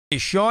Hey,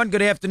 Sean,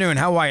 good afternoon.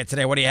 How are you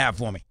today? What do you have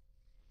for me?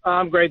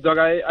 I'm great, Doug.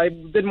 I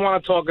didn't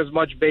want to talk as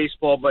much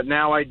baseball, but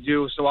now I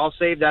do, so I'll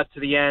save that to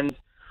the end.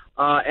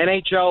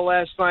 NHL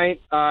last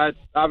night,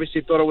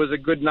 obviously thought it was a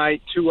good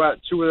night. Two of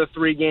the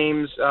three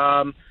games.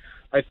 I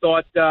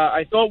thought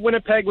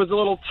Winnipeg was a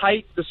little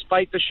tight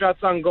despite the shots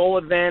on goal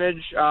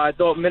advantage. I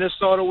thought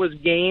Minnesota was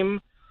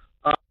game.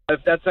 If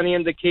that's any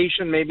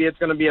indication, maybe it's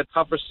going to be a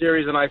tougher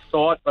series than I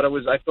thought. But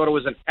I thought it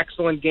was an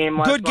excellent game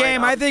last night. Good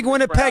game. I think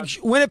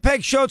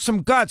Winnipeg showed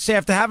some guts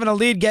after having a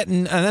lead,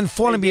 and then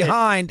falling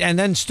behind, and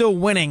then still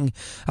winning.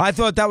 I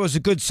thought that was a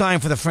good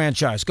sign for the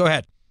franchise. Go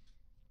ahead.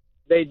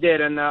 They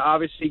did, and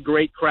obviously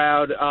great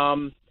crowd.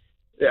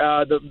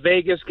 The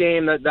Vegas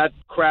game, that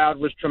crowd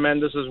was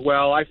tremendous as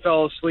well. I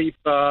fell asleep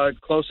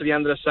close to the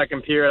end of the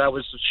second period. I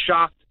was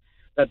shocked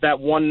that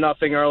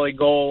 1-0 early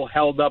goal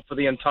held up for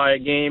the entire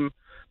game.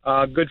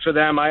 Good for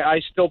them.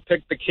 I still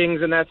pick the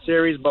Kings in that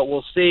series, but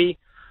we'll see.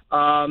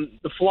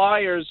 The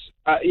Flyers,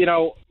 I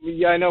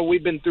know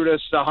we've been through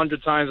this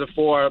 100 times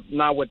before,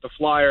 not with the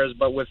Flyers,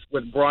 but with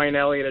Brian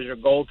Elliott as your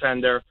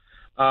goaltender.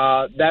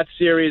 That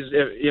series,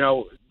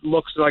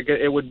 looks like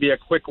it would be a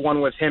quick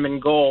one with him in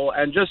goal.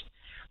 And just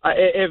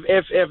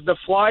if the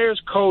Flyers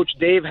coach,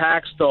 Dave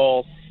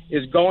Haxtell,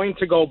 is going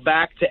to go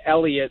back to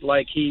Elliott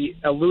like he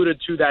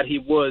alluded to that he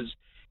was,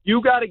 you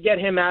got to get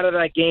him out of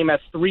that game at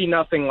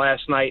 3-0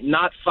 last night,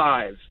 not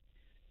 5.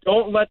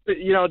 Don't let the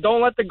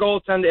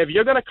goaltender. If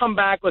you're going to come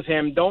back with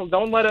him, don't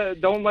let.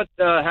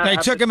 They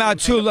took him out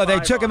too low.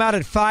 They took him out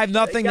at 5-0.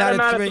 Not at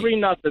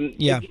 3-0.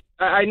 Yeah.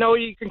 I know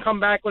you can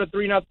come back with a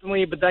 3-0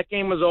 lead, but that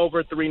game was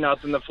over at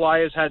 3-0. The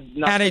Flyers had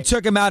nothing. And they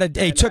took him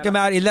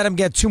out. He let him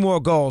get 2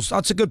 more goals.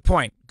 That's a good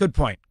point. Good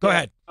point. Go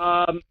ahead.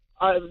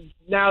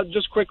 Now,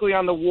 just quickly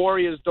on the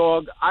Warriors,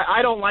 Dog.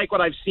 I don't like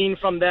what I've seen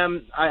from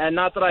them, and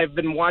not that I've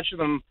been watching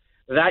them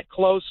that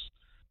close,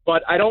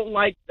 but I don't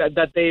like that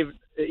they've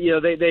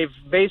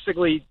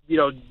basically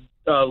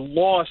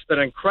lost an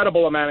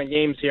incredible amount of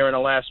games here in the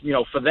last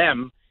for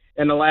them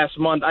in the last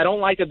month. I don't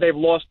like that they've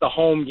lost the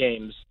home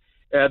games.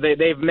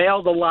 They've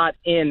mailed a lot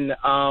in,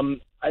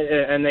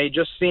 and they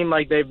just seem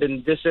like they've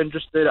been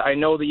disinterested. I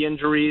know the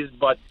injuries,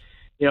 but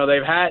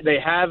they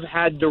have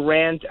had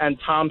Durant and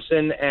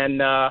Thompson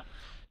and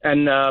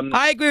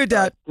I agree with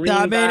that.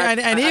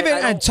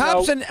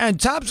 Thompson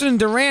and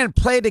Durant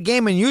played the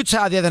game in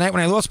Utah the other night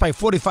when they lost by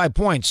 45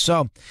 points.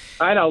 So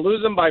I know,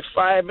 losing by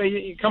 5.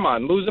 Come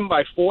on, losing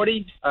by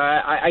 40.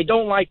 I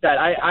don't like that.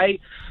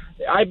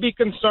 I'd be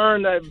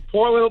concerned that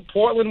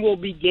Portland will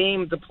be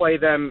game to play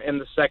them in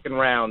the second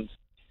round.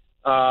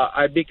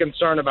 I'd be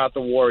concerned about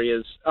the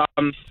Warriors.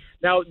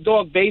 Now,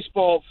 Dog,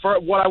 baseball. For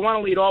what I want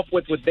to lead off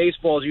with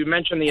baseball is you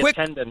mentioned the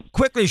attendance.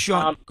 Quickly,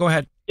 Sean. Go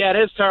ahead. Yeah,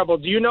 it is terrible.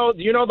 Do you know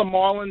the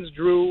Marlins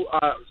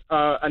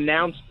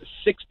announced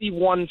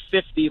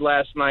 61-50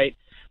 last night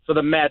for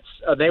the Mets?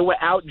 They were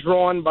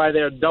outdrawn by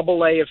their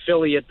AA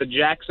affiliate, the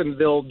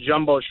Jacksonville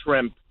Jumbo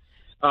Shrimp.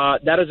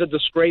 That is a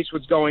disgrace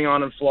what's going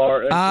on in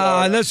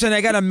Florida. Listen,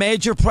 they got a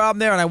major problem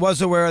there, and I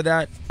was aware of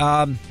that.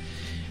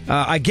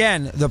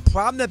 Again, the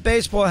problem that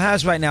baseball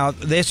has right now,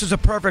 this is a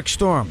perfect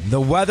storm.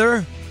 The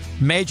weather,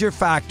 major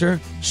factor,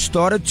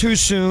 started too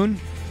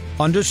soon,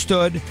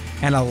 understood,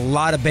 and a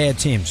lot of bad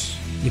teams.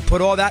 You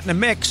put all that in the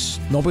mix,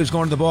 nobody's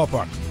going to the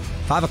ballpark.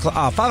 5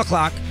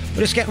 o'clock,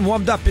 we're just getting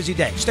warmed up, busy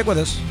day. Stick with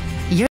us.